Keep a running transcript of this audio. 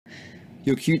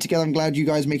You're cute together. I'm glad you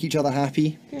guys make each other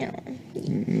happy. No.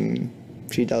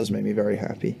 She does make me very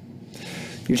happy.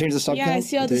 You change the sub count? Yeah, I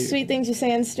see all the sweet things you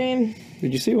say on stream.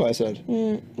 Did you see what I said?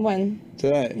 When?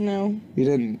 Today? No. You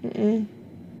didn't?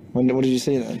 What did you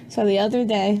see then? So the other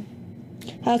day.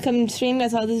 How come stream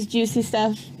gets all this juicy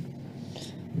stuff?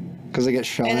 Because I get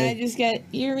shy. And I just get,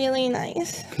 you're really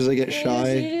nice. Because I get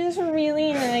shy. You're just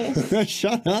really nice.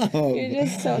 Shut up. You're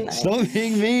just so nice. Stop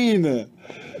being mean.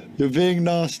 You're being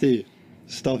nasty.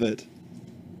 Stop it.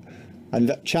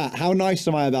 And chat, how nice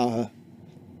am I about her?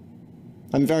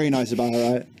 I'm very nice about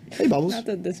her, right? Hey, Bubbles. Not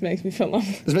that this makes me feel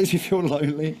lonely. This makes me feel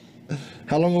lonely.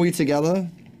 How long are we together?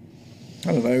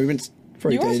 I don't know. We've been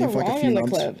dating for like a few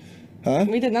months. Clip. Huh?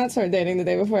 We did not start dating the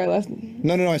day before I left.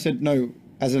 No. I said no.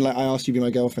 As in, like, I asked you to be my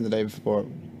girlfriend the day before.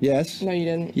 Yes? No, you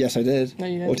didn't. Yes, I did. No,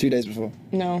 you didn't. Or 2 days before.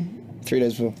 No. 3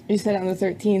 days before. You said it on the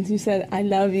 13th. You said, I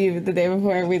love you the day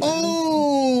before we left.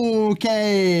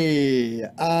 Okay.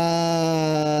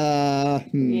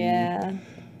 Yeah.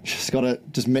 Just got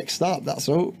it mixed up, that's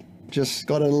all. Just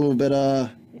got a little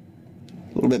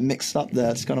bit mixed up there.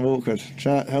 It's kind of awkward.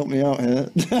 Chat, help me out here.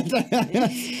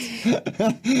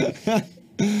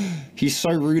 He's so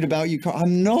rude about you.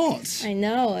 I'm not. I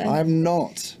know. I'm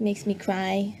not. Makes me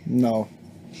cry. No.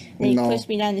 Then he pushed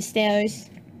me down the stairs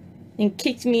and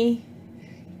kicked me.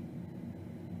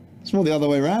 It's more the other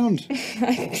way around.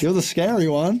 You're the scary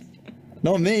one,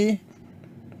 not me.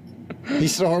 He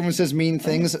almost says mean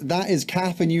things. That is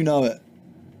cap and you know it.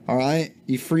 All right?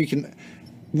 You freaking...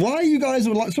 Why are you guys...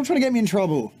 Stop trying to get me in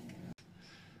trouble.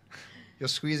 You're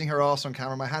squeezing her ass on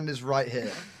camera. My hand is right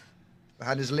here. My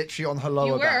hand is literally on her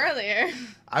lower back. You were earlier.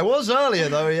 I was earlier,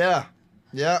 though, yeah.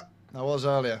 Yeah, I was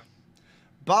earlier.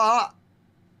 But...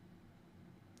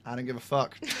 I don't give a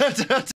fuck.